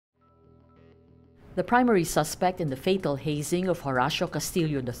The primary suspect in the fatal hazing of Atio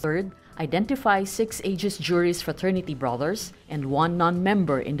Castillo III identifies 6 Aegis Juris fraternity brothers and 1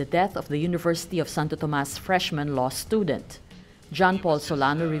 non-member in the death of the University of Santo Tomas freshman law student. John Paul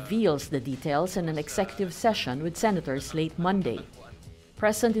Solano reveals the details in an executive session with senators late Monday.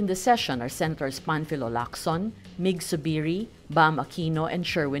 Present in the session are Senators Panfilo Lacson, Mig Zubiri, Bam Aquino, and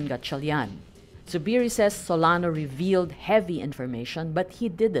Sherwin Gatchalian. Zubiri says Solano revealed heavy information, but he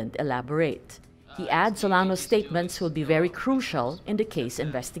didn't elaborate. He adds Solano's statements will be very crucial in the case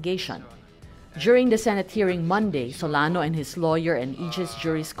investigation. During the Senate hearing Monday, Solano and his lawyer and Aegis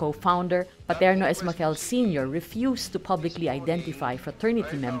Juris co-founder, Paterno Esmaquel Sr., refused to publicly identify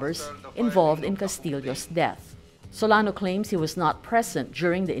fraternity members involved in Castillo's death. Solano claims he was not present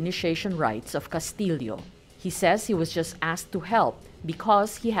during the initiation rites of Castillo. He says he was just asked to help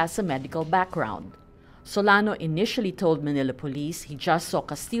because he has a medical background. Solano initially told Manila police he just saw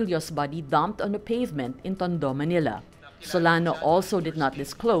Castillo's body dumped on the pavement in Tondo, Manila. Solano also did not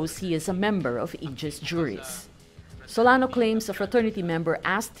disclose he is a member of Aegis Juris. Solano claims a fraternity member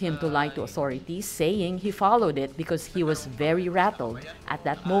asked him to lie to authorities, saying he followed it because he was very rattled at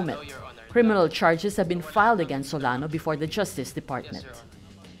that moment. Criminal charges have been filed against Solano before the Justice Department.